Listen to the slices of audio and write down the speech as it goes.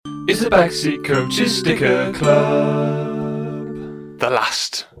It's the Backseat Coaches Sticker Club. The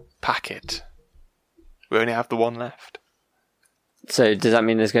last packet. We only have the one left. So does that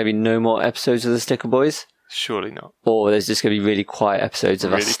mean there's going to be no more episodes of the Sticker Boys? Surely not. Or there's just going to be really quiet episodes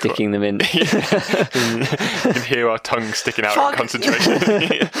of us Really sticking them in? You can hear our tongue sticking out in concentration.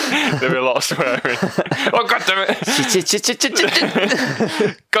 There'll be a lot of swearing. Oh, God damn it.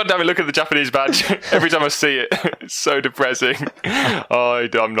 God damn it, look at the Japanese badge. Every time I see it, it's so depressing.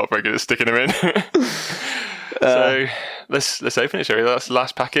 I'm not very good at sticking them in. So let's open it, shall we? That's the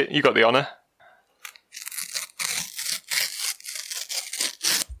last packet. You got the honour.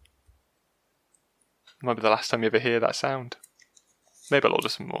 Might be the last time you ever hear that sound. Maybe I'll order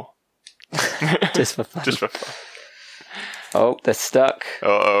some more. Just for fun. Just for fun. Oh, they're stuck.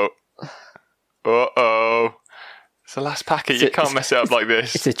 Uh-oh. It's the last packet. You can't mess it up like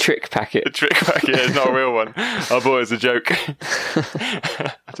this. It's a trick packet. A trick packet, it's not a real one. I thought it was a joke.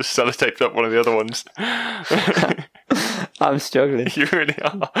 I just sellotaped up one of the other ones. I'm struggling. You really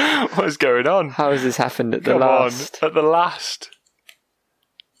are. What is going on? How has this happened at the Come last? on, at the last.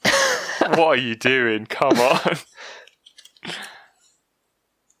 What are you doing? Come on.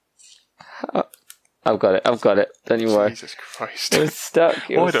 I've got it. Don't you worry. Jesus Christ. It was stuck.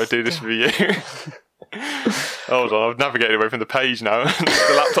 Why do I do this for you? Hold on, I've navigated away from the page now.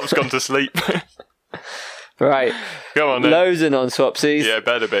 The laptop's gone to sleep. Right. Come on then. Loads of non-swapsies. Yeah,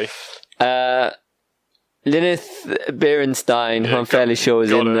 better be. Lyneth Berenstein, who I'm fairly sure is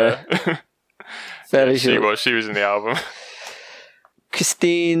in the... Fairly sure. She was in the album.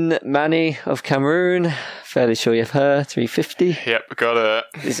 Christine Manny of Cameroon. Fairly sure you have her. 350. Yep, got her.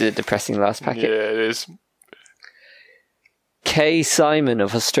 This is a depressing last packet. Yeah, it is. Kay Simon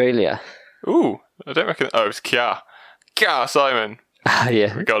of Australia. Ooh, I don't reckon... Oh, it's Kia. Kia Simon. Ah,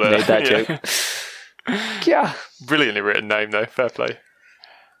 yeah. We got her. Made that Yeah. joke. Kia. Brilliantly written name, though. Fair play.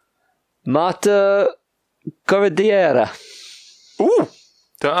 Marta Corrediera. Ooh,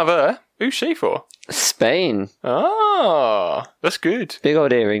 don't have her. Who's she for? Spain. Ah, that's good. Big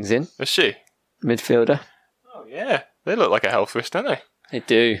old earrings in. Is she? Midfielder. Oh, yeah. They look like a health wish, don't they? They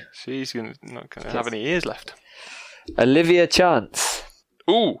do. She's not going to have any ears left. Olivia Chance.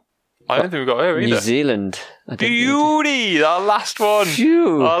 Ooh, I don't think we've got her either. New Zealand. I don't think we do. Beauty! Our last one.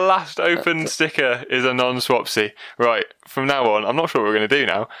 Phew. Our last open sticker is a non-swapsy. Right, from now on, I'm not sure what we're going to do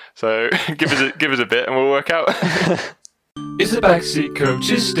now. So give us a bit and we'll work out. It's the Backseat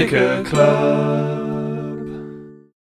Coaches Sticker Club.